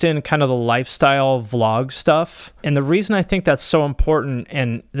mixed in kind of the lifestyle vlog stuff. And the reason I think that's so important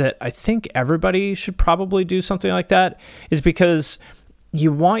and that I think everybody should probably do something like that is because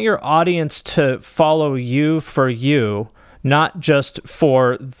you want your audience to follow you for you, not just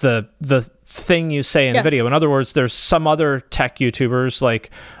for the thing you say in the video. In other words, there's some other tech YouTubers,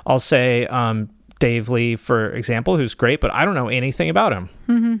 like I'll say Dave Lee, for example, who's great, but I don't know anything about him.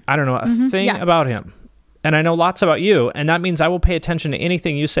 Mm-hmm. I don't know a thing about him. And I know lots about you, and that means I will pay attention to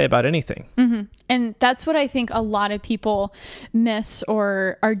anything you say about anything. Mm-hmm. And that's what I think a lot of people miss,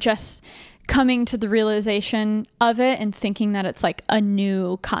 or are just coming to the realization of it and thinking that it's like a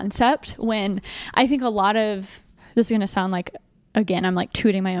new concept, when I think a lot of, this is going to sound like, again, I'm like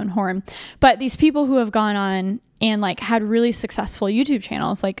tooting my own horn, but these people who have gone on and like had really successful YouTube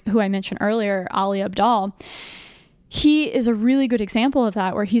channels, like who I mentioned earlier, Ali Abdal, he is a really good example of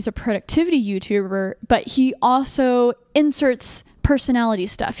that, where he's a productivity YouTuber, but he also inserts personality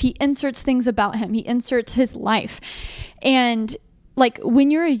stuff. He inserts things about him. He inserts his life. And like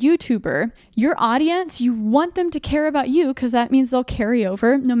when you're a YouTuber, your audience, you want them to care about you because that means they'll carry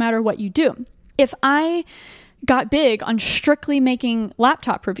over no matter what you do. If I got big on strictly making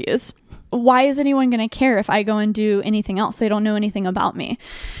laptop reviews, why is anyone going to care if I go and do anything else? They don't know anything about me.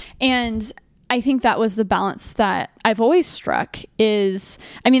 And I think that was the balance that I've always struck is,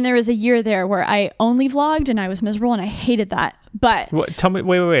 I mean, there was a year there where I only vlogged and I was miserable and I hated that. But Tell me,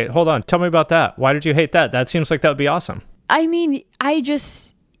 wait, hold on. Tell me about that. Why did you hate that? That seems like that would be awesome. I mean, I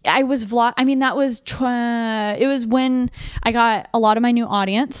was vlog. I mean, that was, it was when I got a lot of my new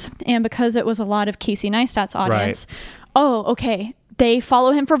audience, and because it was a lot of Casey Neistat's audience, Right. Oh, okay. They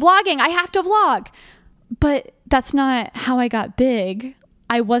follow him for vlogging. I have to vlog. But that's not how I got big.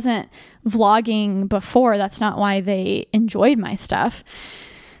 I wasn't vlogging before. That's not why they enjoyed my stuff.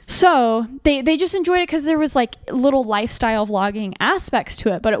 So they just enjoyed it because there was like little lifestyle vlogging aspects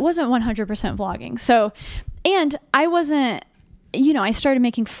to it, but it wasn't 100% vlogging. So, and I wasn't, I started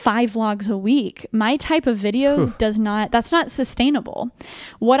making 5 vlogs a week. My type of videos that's not sustainable.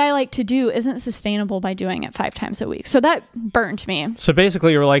 What I like to do isn't sustainable by doing it 5 times a week. So that burned me. So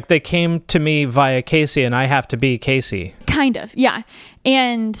basically you were like, they came to me via Casey and I have to be Casey. Kind of, yeah.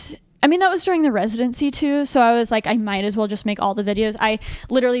 And I mean, that was during the residency too. So I was like, I might as well just make all the videos. I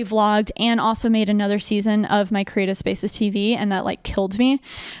literally vlogged and also made another season of my Creative Spaces TV, and that like killed me.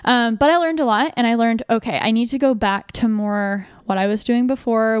 But I learned a lot, and I learned, okay, I need to go back to more what I was doing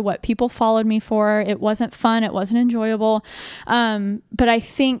before, what people followed me for. It wasn't fun. It wasn't enjoyable. But I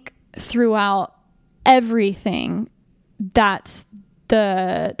think throughout everything, that's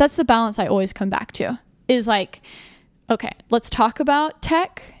the balance I always come back to is like, okay, let's talk about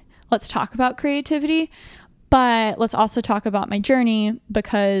tech. Let's talk about creativity, but let's also talk about my journey,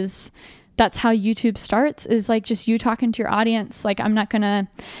 because that's how YouTube starts, is like just you talking to your audience. Like, I'm not going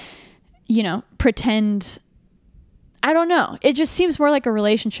to, pretend. I don't know. It just seems more like a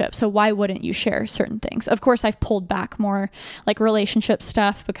relationship. So why wouldn't you share certain things? Of course, I've pulled back more like relationship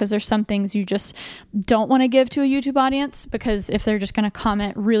stuff, because there's some things you just don't want to give to a YouTube audience, because if they're just going to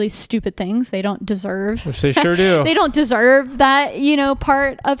comment really stupid things, they don't deserve. Which they sure do. They don't deserve that,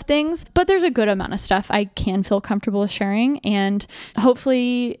 part of things. But there's a good amount of stuff I can feel comfortable with sharing. And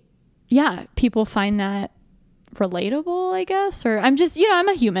hopefully, people find that relatable, I guess. Or I'm just, I'm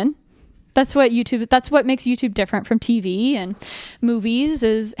a human. That's what makes YouTube different from TV and movies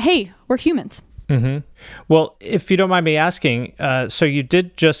is, hey, we're humans. Mm-hmm. Well, if you don't mind me asking, so you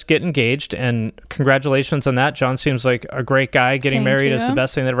did just get engaged, and congratulations on that. John seems like a great guy. Getting married is the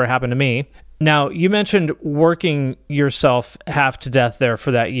best thing that ever happened to me. Now, you mentioned working yourself half to death there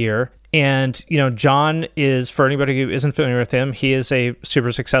for that year. And, John is, for anybody who isn't familiar with him, he is a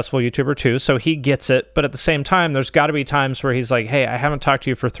super successful YouTuber too. So he gets it. But at the same time, there's got to be times where he's like, hey, I haven't talked to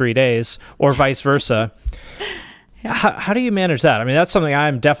you for 3 days, or vice versa. Yeah. How do you manage that? I mean, that's something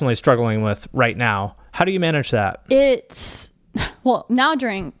I'm definitely struggling with right now. How do you manage that? Well, now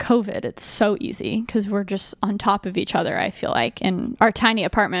during COVID, it's so easy because we're just on top of each other, I feel like, in our tiny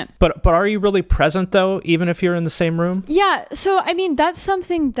apartment. But are you really present, though, even if you're in the same room? Yeah. So, I mean, that's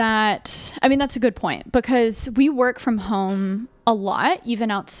something that's a good point, because we work from home a lot,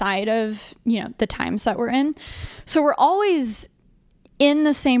 even outside of, the times that we're in. So we're always in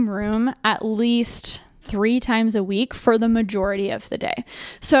the same room at least 3 times a week for the majority of the day.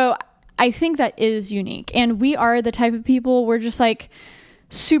 So I think that is unique. And we are the type of people, we're just like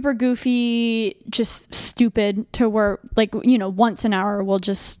super goofy, just stupid, to where like, once an hour we'll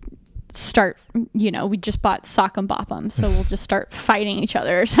just start, we just bought sock 'em bop 'em. So we'll just start fighting each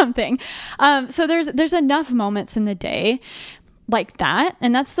other or something. So there's enough moments in the day like that.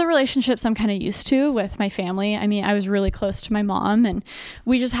 And that's the relationships I'm kind of used to with my family. I mean, I was really close to my mom, and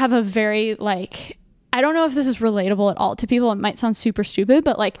we just have a very I don't know if this is relatable at all to people. It might sound super stupid,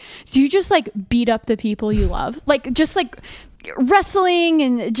 but do you just beat up the people you love? Just wrestling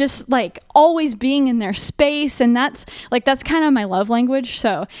and just always being in their space. And that's kind of my love language.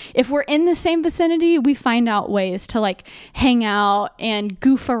 So if we're in the same vicinity, we find out ways to hang out and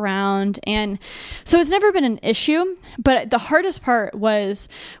goof around. And so it's never been an issue. But the hardest part was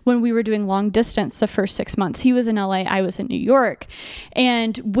when we were doing long distance the first 6 months. He was in LA, I was in New York.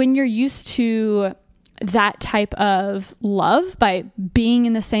 And when you're used to that type of love by being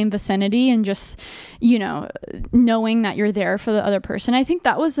in the same vicinity and just, knowing that you're there for the other person, I think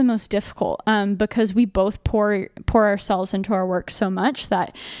that was the most difficult, because we both pour ourselves into our work so much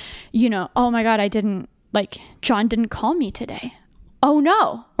that, oh my God, John didn't call me today. Oh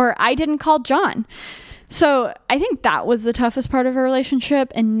no. Or I didn't call John. So I think that was the toughest part of our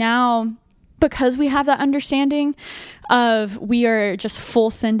relationship. And now, because we have that understanding of we are just full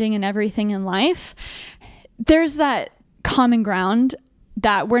sending in everything in life, there's that common ground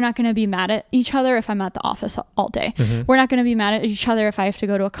that we're not going to be mad at each other if I'm at the office all day. We're not going to be mad at each other if I have to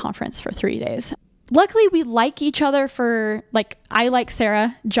go to a conference for 3 days. Luckily, we like each other for, like, I like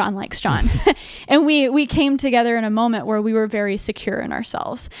Sara, John likes John. And we came together in a moment where we were very secure in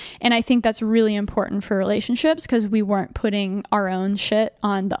ourselves. And I think that's really important for relationships because we weren't putting our own shit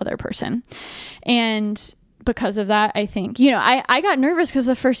on the other person. And because of that, I think, you know, I got nervous because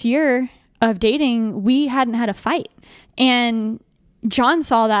the first year of dating, we hadn't had a fight. And John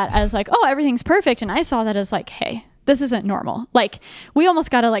saw that as like, oh, everything's perfect. And I saw that as like, hey, this isn't normal. Like, we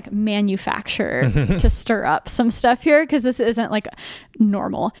almost got to like manufacture to stir up some stuff here because this isn't like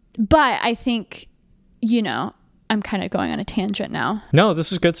normal. But I think, you know, I'm kind of going on a tangent now. No,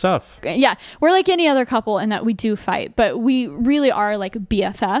 this is good stuff. Yeah. We're like any other couple in that we do fight, but we really are like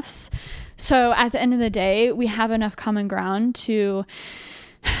BFFs. So at the end of the day, we have enough common ground to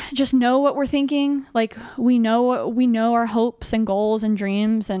just know what we're thinking. Like, we know our hopes and goals and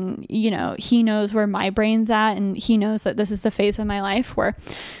dreams, and, you know, he knows where my brain's at, and he knows that this is the phase of my life where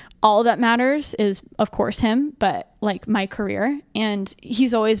all that matters is, of course, him, but like my career. And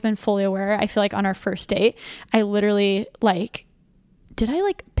he's always been fully aware. I feel like on our first date, I literally like, did I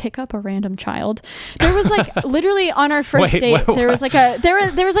like pick up a random child? There was like literally on our first date, there was like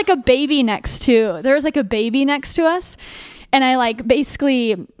a baby next to us. And I like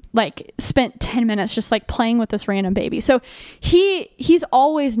basically like spent 10 minutes just like playing with this random baby. So he's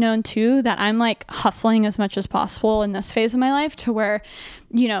always known too that I'm like hustling as much as possible in this phase of my life to where,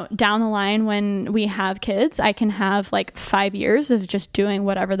 you know, down the line when we have kids, I can have like 5 years of just doing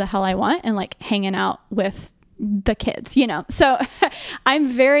whatever the hell I want and like hanging out with the kids, you know? So I'm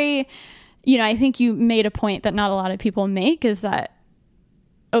very, you know, I think you made a point that not a lot of people make is that,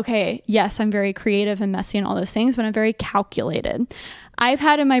 okay, yes, I'm very creative and messy and all those things, but I'm very calculated. I've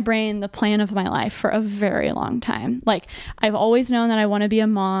had in my brain the plan of my life for a very long time. Like, I've always known that I want to be a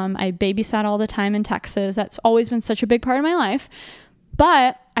mom. I babysat all the time in Texas. That's always been such a big part of my life.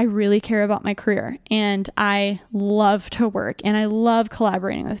 But I really care about my career and I love to work and I love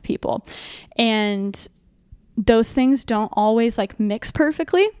collaborating with people. And those things don't always like mix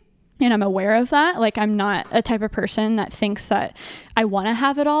perfectly. And I'm aware of that. Like, I'm not a type of person that thinks that I want to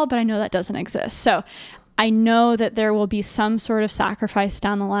have it all, but I know that doesn't exist. So I know that there will be some sort of sacrifice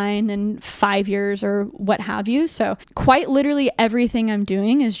down the line in 5 years or what have you. So quite literally everything I'm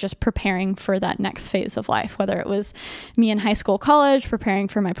doing is just preparing for that next phase of life, whether it was me in high school, college, preparing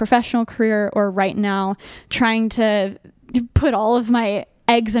for my professional career, or right now trying to put all of my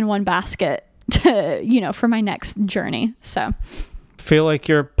eggs in one basket to, you know, for my next journey. So Feel like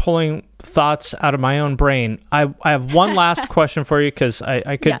you're pulling thoughts out of my own brain. I have one last question for you because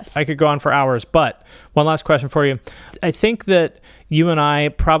I could go on for hours, but one last question for you. I think that you and I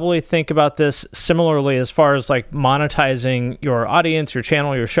probably think about this similarly as far as like monetizing your audience, your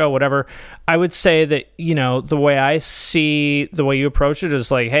channel, your show, whatever. I would say that, you know, the way I see the way you approach it is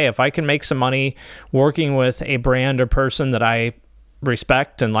like, hey, if I can make some money working with a brand or person that I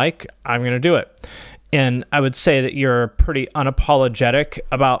respect and like, I'm going to do it. And I would say that you're pretty unapologetic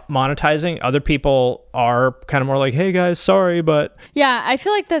about monetizing. Other people are kind of more like, hey guys, sorry, but... Yeah, I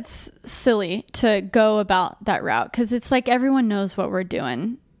feel like that's silly to go about that route because it's like everyone knows what we're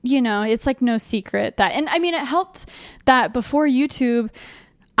doing. You know, it's like no secret that... And I mean, it helped that before YouTube,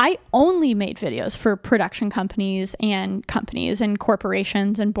 I only made videos for production companies and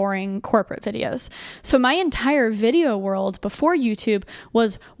corporations and boring corporate videos. So my entire video world before YouTube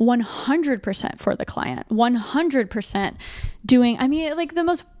was 100% for the client, 100% doing, I mean, like the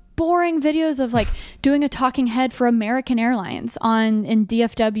most boring videos of like doing a talking head for American Airlines in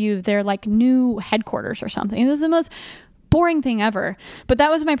DFW, their like new headquarters or something. It was the most boring thing ever. But that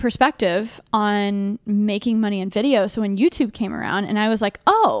was my perspective on making money in video. So when YouTube came around and I was like,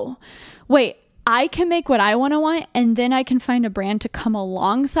 oh, wait, I can make what I want and then I can find a brand to come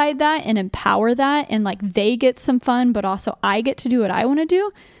alongside that and empower that and like they get some fun, but also I get to do what I want to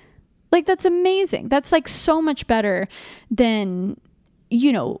do. Like, that's amazing. That's like so much better than,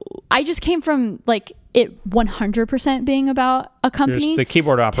 you know, I just came from like it 100% being about a company. The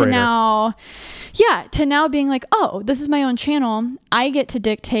keyboard operator. To now being like, oh, this is my own channel. I get to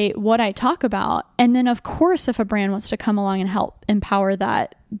dictate what I talk about. And then of course, if a brand wants to come along and help empower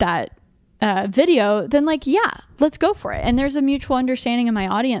that video, then like, yeah, let's go for it. And there's a mutual understanding in my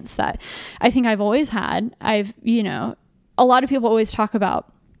audience that I think I've always had. You know, a lot of people always talk about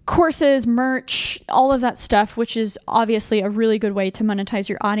courses, merch, all of that stuff, which is obviously a really good way to monetize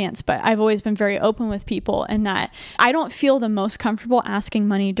your audience. But I've always been very open with people in that I don't feel the most comfortable asking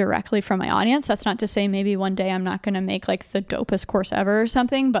money directly from my audience. That's not to say maybe one day I'm not going to make like the dopest course ever or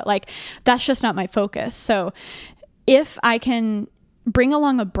something, but like that's just not my focus. So if I can bring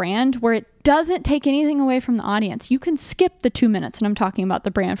along a brand where it doesn't take anything away from the audience, you can skip the 2 minutes and I'm talking about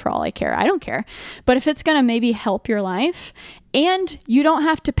the brand for all I care. I don't care. But if it's going to maybe help your life and you don't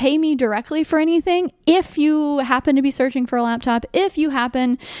have to pay me directly for anything, if you happen to be searching for a laptop, if you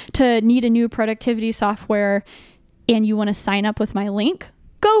happen to need a new productivity software and you want to sign up with my link,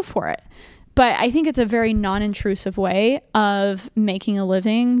 go for it. But I think it's a very non-intrusive way of making a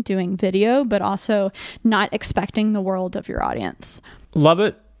living doing video, but also not expecting the world of your audience. Love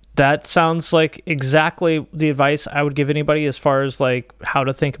it. That sounds like exactly the advice I would give anybody as far as like how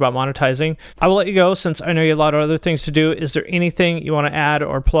to think about monetizing. I will let you go since I know you have a lot of other things to do. Is there anything you want to add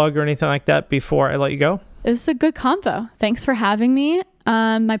or plug or anything like that before I let you go? It's a good convo. Thanks for having me.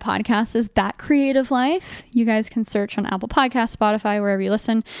 My podcast is That Creative Life. You guys can search on Apple Podcasts, Spotify, wherever you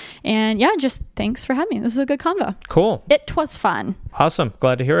listen. And yeah, just thanks for having me. This is a good convo. Cool. It was fun. Awesome.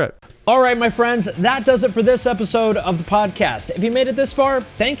 Glad to hear it. All right, my friends, that does it for this episode of the podcast. If you made it this far,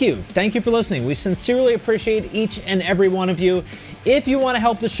 thank you. Thank you for listening. We sincerely appreciate each and every one of you. If you want to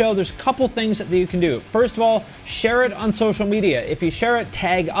help the show, there's a couple things that you can do. First of all, share it on social media. If you share it,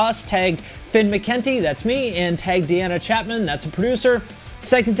 tag us, tag Finn McKenty, that's me, and tag Deanna Chapman, that's a producer.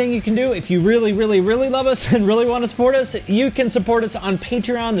 Second thing you can do, if you really, really, really love us and really want to support us, you can support us on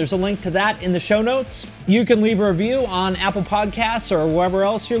Patreon. There's a link to that in the show notes. You can leave a review on Apple Podcasts or wherever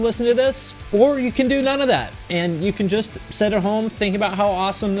else you're listening to this, or you can do none of that. And you can just sit at home thinking about how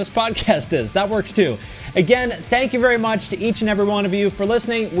awesome this podcast is. That works too. Again, thank you very much to each and every one of you for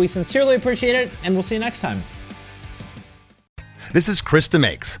listening. We sincerely appreciate it, and we'll see you next time. This is Krista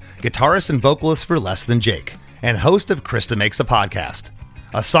Makes, guitarist and vocalist for Less Than Jake, and host of Krista Makes a Podcast,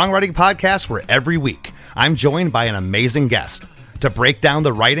 a songwriting podcast where every week I'm joined by an amazing guest to break down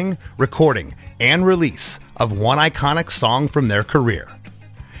the writing, recording, and release of one iconic song from their career.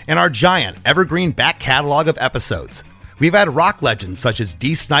 In our giant evergreen back catalog of episodes, we've had rock legends such as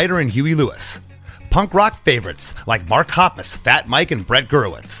Dee Snider and Huey Lewis, punk rock favorites like Mark Hoppus, Fat Mike, and Brett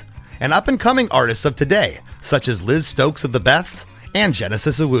Gurewitz, and up-and-coming artists of today such as Liz Stokes of the Beths and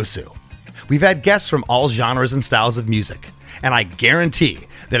Genesis Owusu. We've had guests from all genres and styles of music, and I guarantee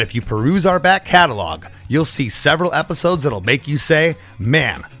that if you peruse our back catalog, you'll see several episodes that'll make you say,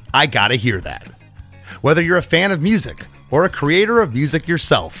 man, I gotta hear that. Whether you're a fan of music or a creator of music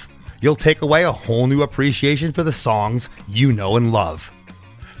yourself, you'll take away a whole new appreciation for the songs you know and love.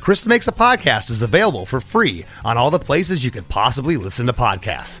 Krista Makes a Podcast is available for free on all the places you could possibly listen to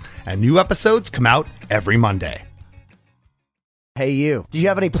podcasts, and new episodes come out every Monday. Hey you, do you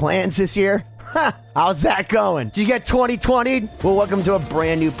have any plans this year? How's that going? Did you get 2020? Well, welcome to a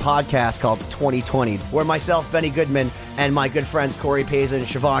brand new podcast called 2020, where myself, Benny Goodman, and my good friends Corey Payson and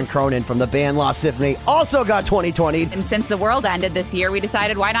Siobhan Cronin from the band Lost Symphony also got 2020. And since the world ended this year, we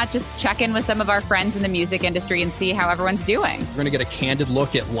decided why not just check in with some of our friends in the music industry and see how everyone's doing. We're going to get a candid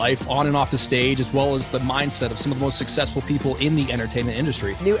look at life on and off the stage, as well as the mindset of some of the most successful people in the entertainment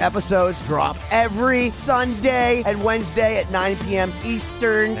industry. New episodes drop every Sunday and Wednesday at 9 p.m.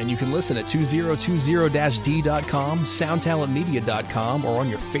 Eastern. And you can listen at 2020-d.com, soundtalentmedia.com, or on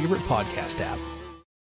your favorite podcast app.